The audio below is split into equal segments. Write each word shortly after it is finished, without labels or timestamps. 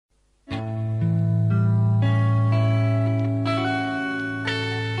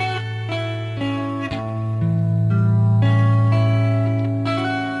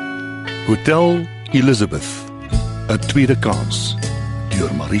Hotel Elizabeth, 'n tweede kans,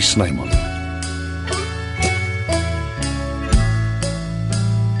 deur Snyman.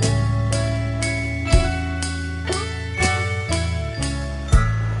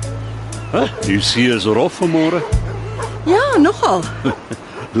 Die see is rof vanmôre. Ja, nogal.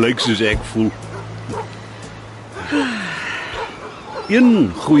 Lyk soos ek voel.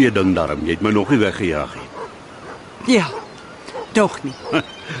 Een goeie ding daarom, jy het my nog nie weggejaag nie. Ja, nog nie.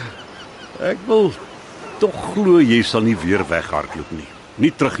 Ek wil tog glo jy sal nie weer weghardloop nie.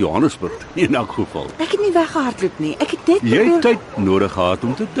 Nie terug Johannesburg nie in elk geval. Ek het nie weggehardloop nie. Ek het net Jy het tyd nodig gehad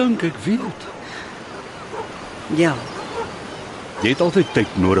om te dink, ek weet. Ja, Jy het altyd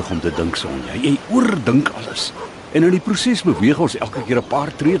tyd nodig om te dink, Sonja. Jy oordink alles. En in die proses beweeg ons elke keer 'n paar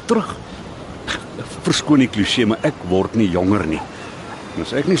tree terug. Verskoon die kliseë, maar ek word nie jonger nie.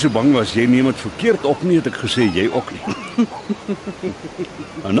 As ek nie so bang was jy neem dit verkeerd op nie, het ek gesê jy ook nie.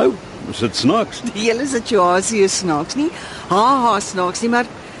 En nou, is dit snaaks? die hele situasie is snaaks nie. Haha, snaaks nie, maar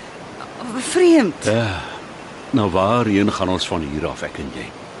vreemd. Ja. Nou waarheen gaan ons van hier af, ek en jy?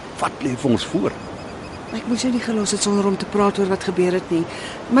 Wat lê vir ons voor? Ek moes jou nie gelos het sonder om te praat oor wat gebeur het nie.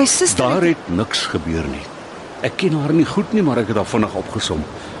 My suster Daar het niks gebeur nie. Ek ken haar nie goed nie, maar ek het haar vinnig opgesom.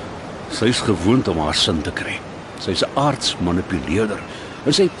 Sy's gewoond om haar sin te kry. Sy's 'n aardsmanipuleerder.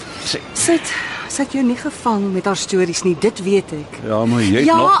 En sy Sy het jou nie gevang met haar stories nie, dit weet ek. ja, maar jy het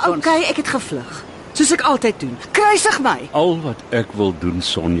Ja, nog okay, ek het gevlug. Soos ek altyd doen. Kruisig my. Al wat ek wil doen,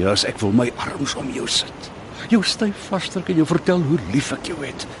 Sonja, is ek wil my arms om jou sit. Jou styf vasdruk en jou vertel hoe lief ek jou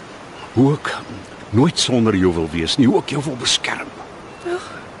het. Hoe ek nooit sonder jou wil wees nie, hoe ek jou wil beskerm.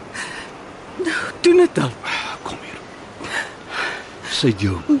 Doen dit dan. Kom hier. Sy het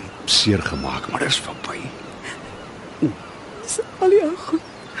jou seer gemaak, maar dis verby. Dis al die ou goed.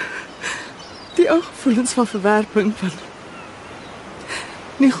 Die ou gevoelens van verwerping van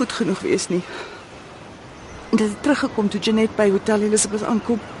nie goed genoeg wees nie. En dit het teruggekom toe Jeanette by Hotel Elizabeth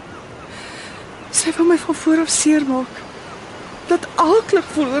aankom. Sy wou my van voor af seermaak. Dat alklik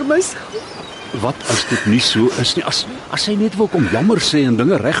voel oor myself. Wat as dit nie so is nie? As sy net wil kom jammer sê en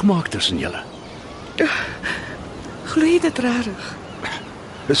dinge regmaak tussen julle. Glo jy dit regtig?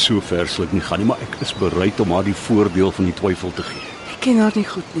 Dis so ver sal ek nie gaan nie, maar ek is bereid om haar die voordeel van die twyfel te gee. Ek ken haar nie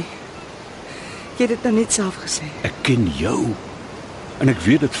goed nie. Jy het dit nou net self gesê. Ek ken jou. En ek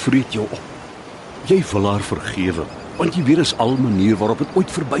weet dit vreet jou op. Jy wil haar vergewe, want jy weet dis al 'n manier waarop dit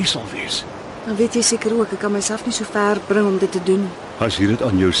ooit verby sal wees. Dan weet jy seker ook ek kan myself nie so ver bring om dit te doen. As jy dit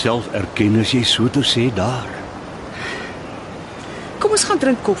aan jouself erken, is jy so te sê daar. Kom ons gaan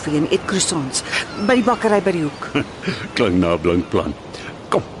drink koffie en eet croissants by die bakkery by die hoek. Klink na 'n blink plan.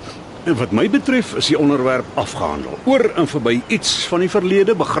 Kom. En wat my betref is die onderwerp afgehandel. Oor en verby iets van die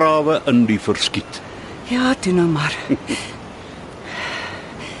verlede begrawe in die verskiet. Ja, doen nou maar.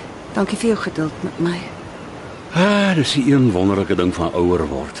 Dankie vir jou geduld met my. Dis die een wonderlike ding van ouer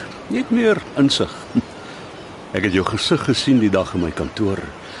word. Jy het meer insig. Ek het jou gesig gesien die dag in my kantoor.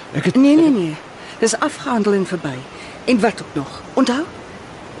 Ek het Nee. Dis afgehandel en verby. En wat ook nog? Onthou?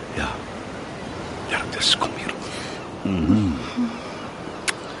 Ja, dis kom hier.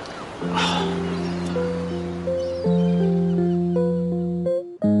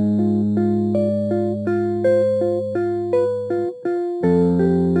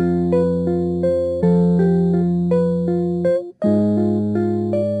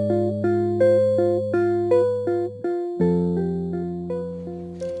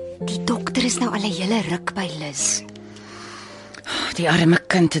 Die dokter is nou al 'n hele ruk by Liz. Die arme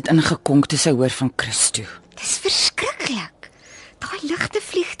kind het ingekonk toe sy hoor van Christo. Dis verskriklik. Daai ligte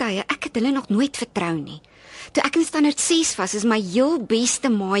vliegtye, ek het hulle nog nooit vertrou nie. Toe ek in standaard 6 was, is my heel beste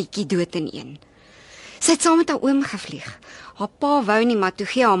maatjie dood in een. Sy het saam met haar oom gevlieg. Haar pa wou nie, maar toe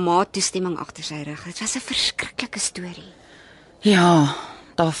gee haar ma toestemming agter sy rug. Dit was 'n verskriklike storie. Ja,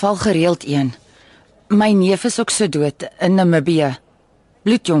 daar val gereeld een. My neef is ook so dood in Namibië.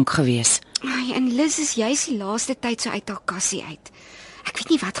 Bloedjonk gewees. Ai, en Liz is juis die laaste tyd so uit haar kassie uit. Ek weet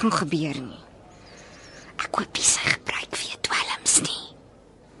nie wat gaan gebeur nie. Ek hoop nie sy gebruik vir dwelms nie.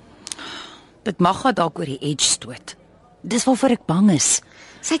 Dit mag haar dalk oor die edge stoot. Dis waarvoor ek bang is.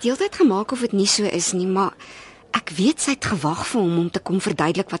 Sy het heeltyd gemaak of dit nie so is nie, maar ek weet sy het gewag vir hom om te kom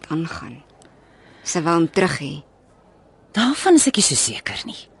verduidelik wat aangaan. Sy wou hom terug hê. Daarvan is ek nie so seker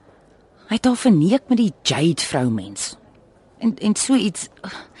nie. Hy het haar verneek met die Jade vroumens. En so iets,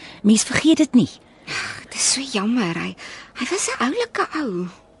 mens vergeet dit nie. Dit is so jammer, hy was 'n oulike ou.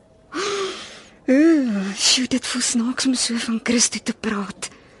 Sjoe, dit voel snaaks om so van Christo te praat.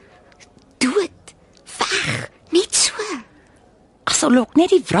 Dood, weg, net so. Ek sal ook net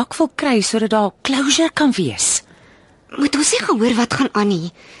die wrak wil kry sodat daar closure kan wees. Moet ons nie gehoor wat gaan aan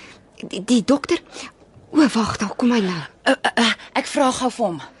nie. Die dokter. O, wag, daar kom hy nou. Ek vra gou vir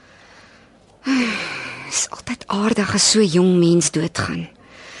hom. Is altyd aardig as so 'n jong mens doodgaan.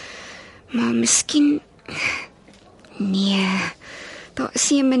 Maar miskien nee, daar is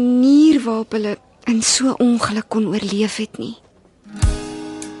nie 'n manier waarop hulle in so 'n ongeluk kon oorleef het nie.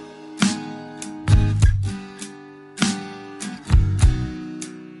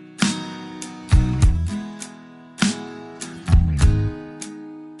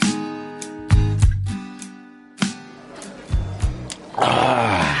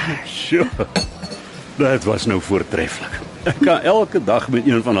 Sjoe. Dit was nou voortreffelik. Ek kan elke dag met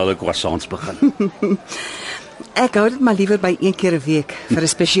een van hulle croissants begin. Ek hou dit maar liewer by 1 keer 'n week vir 'n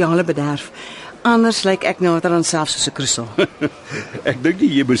spesiale bederf. Anders lyk ek naderhand self soos 'n croissant. Ek dink nie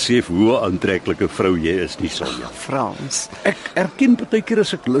jy besef hoe 'n aantreklike vrou jy is nie, Sonja. Frans. Ek erken partykeer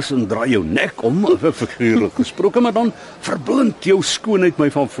as ek lus en draai jou nek om, figuurlik gesproke, maar dan verblind jou skoonheid my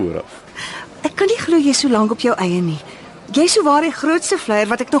van voor af. Ek kan nie glo jy so lank op jou eie nie. Jy is souwaar die grootste flyer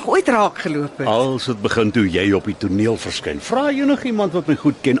wat ek nog ooit raak geloop het. Als dit begin toe jy op die toneel verskyn, vra enigiemand wat my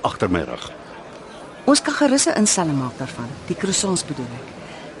goed ken agter my rug. Ons kan gerus 'n instelling maak daarvan. Die croissants bedoel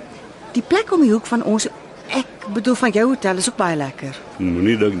ek. Die plek om die hoek van ons, ek bedoel van jou hotel, is ook baie lekker.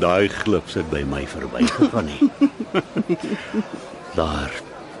 Moenie dink daai glips het by my verbygegaan nie. Daar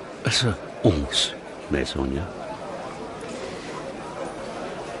is 'n ons, nee Sonja.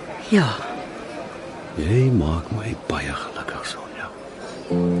 Ja. Jy maak my baie gelukkig, Sonja.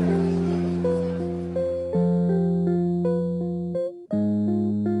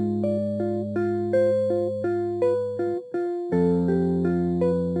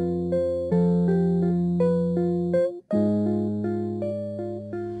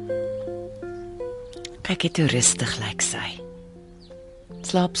 Kyk hoe rustig lyk sy.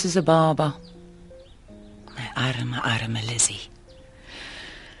 Slaap soos 'n baba. My arme Lizzie.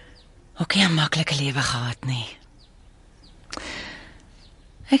 Ook nie 'n maklike lewe gehad nie.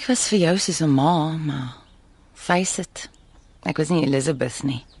 Ek was vir jou soos 'n ma, maar face it, ek was nie Elizabeth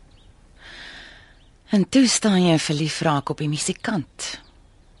nie. En toe staan jy verlief raak op die musikant.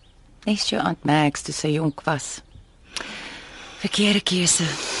 Nes jou Aunt Max toe sy jonk was. Verkeerde keuse.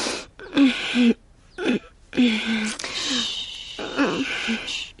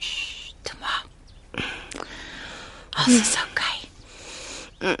 Toe maar. Alles is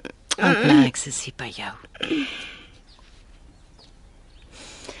okay. Aunt Max is hier by jou.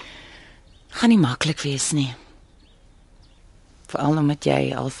 Gaan nie maklik wees nie. Veral omdat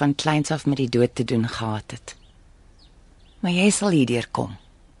jy al van kleins af met die dood te doen gehad het. Maar jy sal hierdeur kom.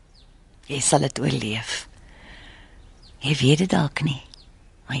 Jy sal dit oorleef. Jy weet dit dalk nie,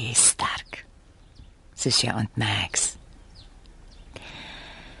 maar jy is sterk. Soos jou Aunt Max.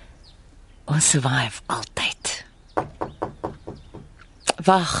 Ons survive altyd.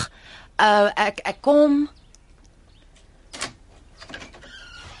 Wag. Ek kom.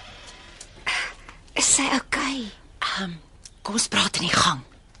 Is sy okay? Kom ons praat in die gang.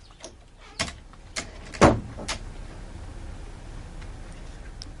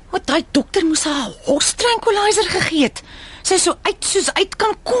 Wat daai dokter moes haar 'n horse tranquilizer gegee het. Sy is so uit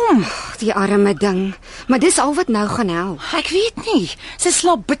kan kom. Die arme ding. Maar dis al wat nou gaan help. Ek weet nie. Sy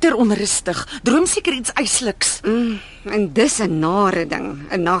slaap bitter onrustig. Droom seker iets ysliks. En dis 'n nare ding,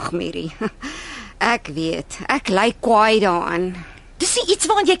 'n nagmerrie. Ek weet, ek ly kwaai daaraan. Dis nie iets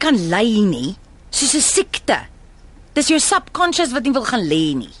waaraan jy kan ly nie. Soos 'n siekte. Dis jou subconscious wat nie wil gaan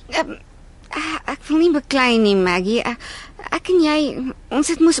lê nie. Ek wil nie beklei nie, Maggie. Ek en jy, ons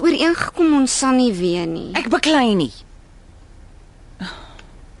het mos ooreengekom ons sal nie weer nie. Ek beklei nie.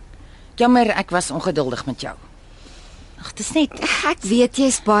 Jammer, ek was ongeduldig met jou. Ag, dis net. Ek weet jy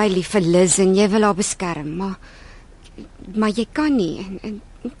is baie lief vir Liz en jy wil haar beskerm, maar jy kan nie. En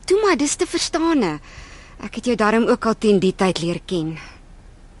toe maar, dis te verstaan. Ek het jou daarom ook al teen die tyd leer ken.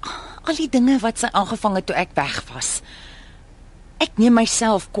 Al die dinge wat sy aangevang het toe ek weg was. Ek neem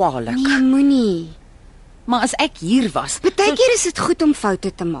myself kwaadlik. Nee, moenie. Maar as ek hier was, Partykeer is dit goed om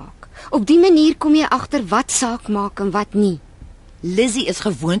foute te maak. Op die manier kom jy agter wat saak maak en wat nie. Lizzie is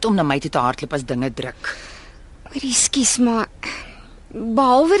gewoond om na my toe te hardloop as dinge druk. Ekskuus, maar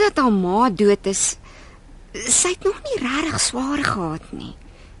behalwe dat haar ma dood is, sy het nog nie regtig swaar gehad nie.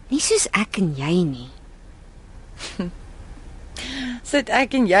 Nie soos ek en jy nie. Sit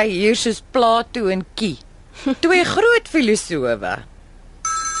ek en jy hier soos Plato en Kie. Twee groot filosowe.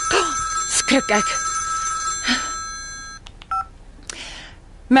 Skrik ek.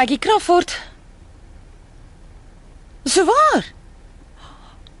 Maggie Crawford. So waar?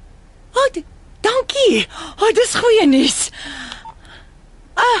 Dankie. Dis goeie nuus.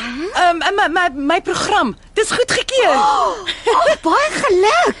 My program. Dis goedgekeur. Baie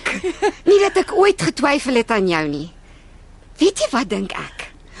geluk. Nie dat ek ooit getwyfel het aan jou nie. Weet jy wat dink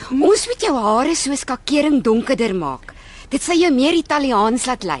ek? Ons moet jou hare so skakering donkerder maak. Dit sal jou meer Italiaans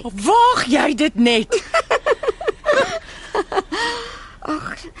laat lyk. Waag jy dit net?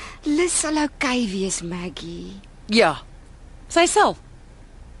 Ag, Liz sal okay wees, Maggie. Ja. Sy sal.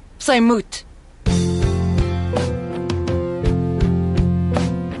 Sy moet.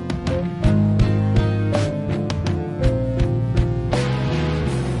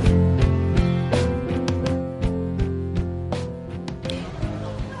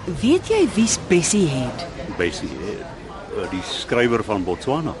 Weet jy wie's Bessie het? Bessie, die skrywer van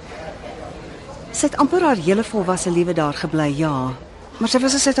Botswana. Sy het amper haar hele volwasse lewe daar gebly, ja. Maar sy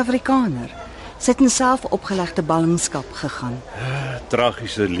was 'n Suid-Afrikaner. Sy het in selfopgelegde ballingskap gegaan.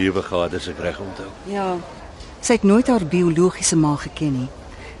 Tragiese lewe gehad as ek reg onthou. Ja. Sy het nooit haar biologiese ma geken nie.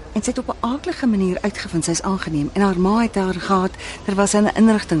 En sy het op 'n aardige manier uitgevind sy's aangeneem en haar ma het haar gehad terwyl sy in 'n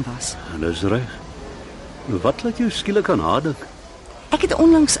inrigting was. En dis reg. Wat laat jou skielik aan haar dink? Ek het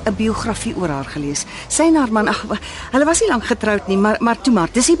onlangs 'n biografie oor haar gelees. Sy en haar man, hulle was nie lank getroud nie, maar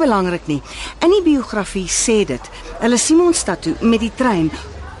dis nie belangrik nie. In die biografie sê dit, hulle Simonstad toe met die trein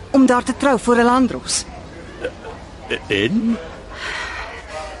om daar te trou voor 'n landros. En?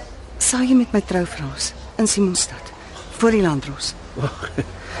 Sal jy met my trou, Frans, in Simonstad voor die landros?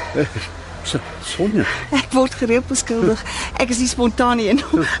 Sonja. Ek word gereeld beskuldig. Ek is nie spontaan nie.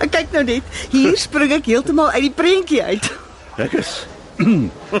 Kyk nou net, hier spring ek heeltemal uit die prentjie uit.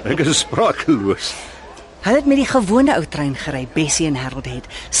 Ek is sprakeloos. Hulle het met die gewone ou trein gery, Bessie en Harold het,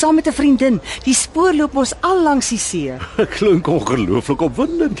 saam met 'n vriendin. Die spoor loop ons al langs die see. Klink ongelooflik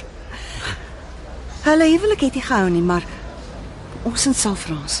opwindend. Hulle huwelik het nie gehou nie, maar ons sal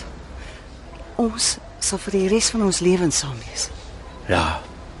Frans. Ons sal vir die res van ons lewens saam wees. Ja.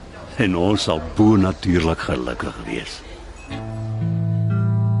 En ons sal bo-natuurlik gelukkig wees.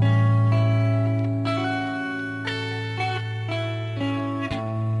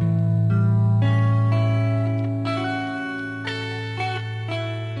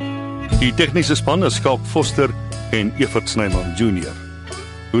 Die tegniese span is Skalk Foster en Evert Snyman Jr.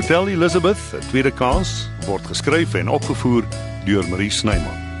 Hotel Elizabeth, 'n tweede kans, word geskryf en opgevoer deur Marie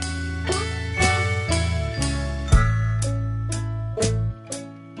Snyman.